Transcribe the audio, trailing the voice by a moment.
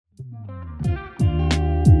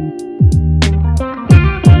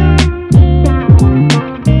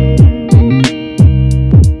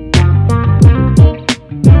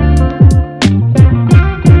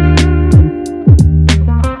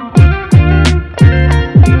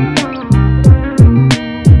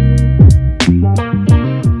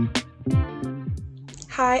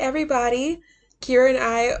everybody. Kira and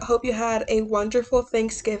I hope you had a wonderful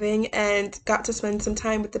Thanksgiving and got to spend some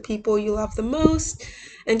time with the people you love the most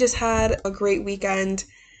and just had a great weekend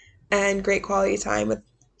and great quality time with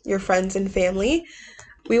your friends and family.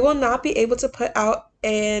 We will not be able to put out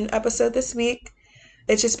an episode this week.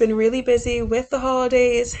 It's just been really busy with the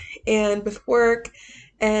holidays and with work.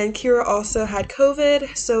 And Kira also had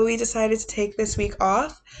COVID, so we decided to take this week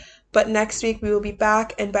off. But next week we will be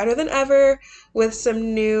back and better than ever with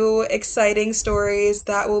some new exciting stories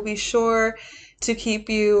that will be sure to keep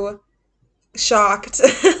you shocked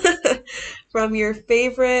from your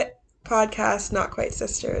favorite podcast, Not Quite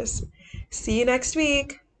Sisters. See you next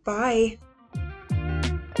week. Bye.